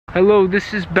Hello,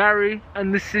 this is Barry,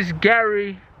 and this is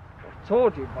Gary. I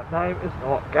told you my name is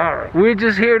not Garry. We're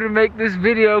just here to make this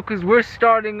video because we're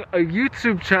starting a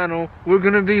YouTube channel. We're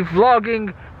gonna be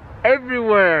vlogging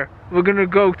everywhere. We're gonna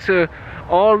go to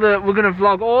we're gonna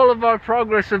vlog all of our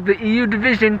progress of the EU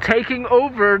division taking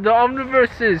over the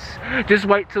Omniverses. Just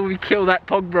wait till we kill that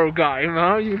Pugbro guy,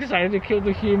 huh? You excited to kill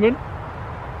the human?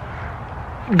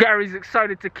 Gary's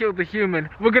excited to kill the human.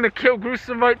 We're gonna kill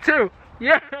Gruesomite too.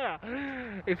 Yeah!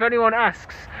 If anyone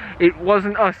asks, it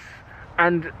wasn't us.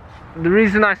 And the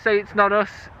reason I say it's not us,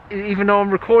 even though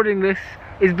I'm recording this,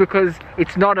 is because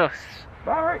it's not us.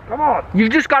 Barry, come on!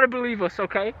 You've just got to believe us,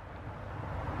 okay?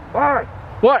 Barry!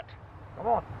 What? Come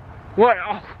on! What?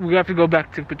 Oh, we have to go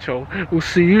back to patrol. We'll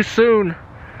see you soon.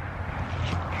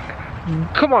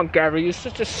 Come on, Gary, you're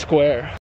such a square.